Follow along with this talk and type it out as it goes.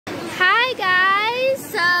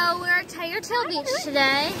Hill Beach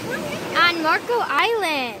today on Marco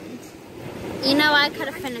Island. You know, I could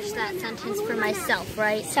have finished that sentence for myself,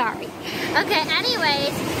 right? Sorry. Okay,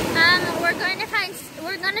 anyways, we're going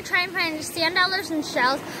to try and find sand dollars and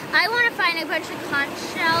shells. I want to find a bunch of conch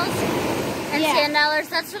shells and sand dollars.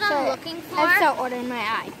 That's what I'm looking for. I felt water in my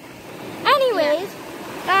eye. Anyways,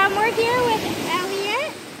 we're here with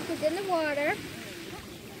Elliot, who's in the water,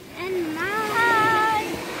 and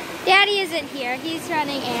Mom. Daddy isn't here. He's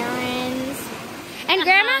running errands. And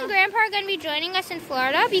Grandma and Grandpa are going to be joining us in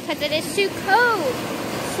Florida because it is too cold.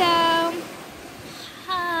 So,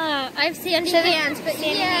 I have sandy hands, but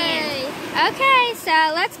yay! Okay, so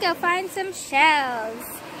let's go find some shells.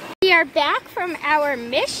 We are back from our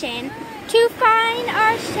mission to find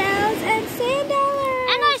our shells and sand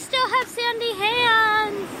dollars. And I still have sandy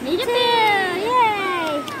hands. Me too!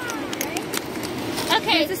 Yay!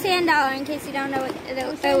 Okay. Here's a sand dollar in case you don't know what it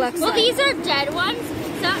looks like. Well, these are dead ones.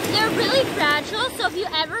 So they're really fragile, so if you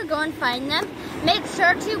ever go and find them, make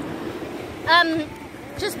sure to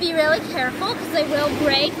just be really careful because they will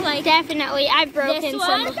break. Like definitely, I've broken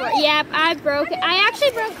some before. Yep, I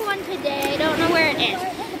actually broke one today. I don't know where it is.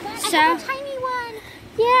 So, I have a tiny one.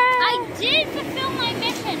 Yeah. I did fulfill my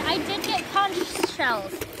mission. I did get conch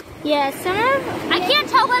shells. Yeah, some of. I can't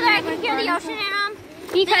tell whether I can hear the ocean in them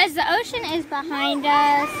because the ocean is behind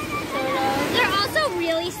us. They're also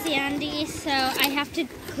really sandy, so I have to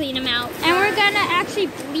clean them out. And we're gonna actually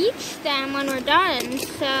bleach them when we're done,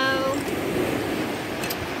 so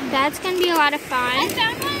that's gonna be a lot of fun. I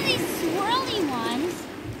found one of these swirly ones.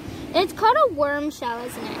 It's called a worm shell,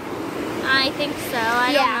 isn't it? I think so.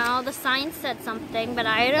 I don't know. The sign said something, but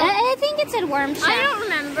I don't. I think it said worm shell. I don't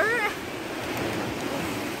remember.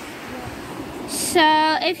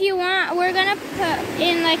 So if you want, we're gonna put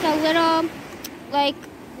in like a little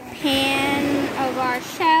pan of our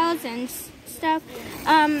shells and stuff,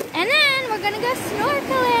 and then we're gonna go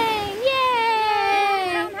snorkeling.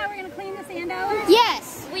 Yay! How we're gonna clean the sand dollars?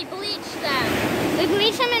 Yes, we bleach them. We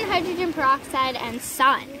bleach them in hydrogen peroxide and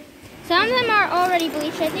sun. Some of them are already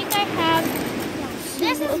bleached. I think I have.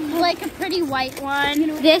 This is like a pretty white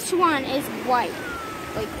one. This one is white,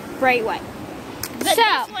 like bright white. But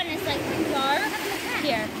this one is like dark.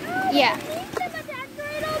 Here. Yeah.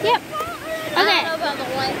 Yep. Okay.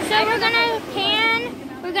 So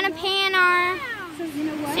we're gonna pan our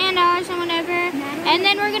sand dollars and whatever, and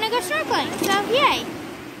then we're gonna go snorkeling. So yay.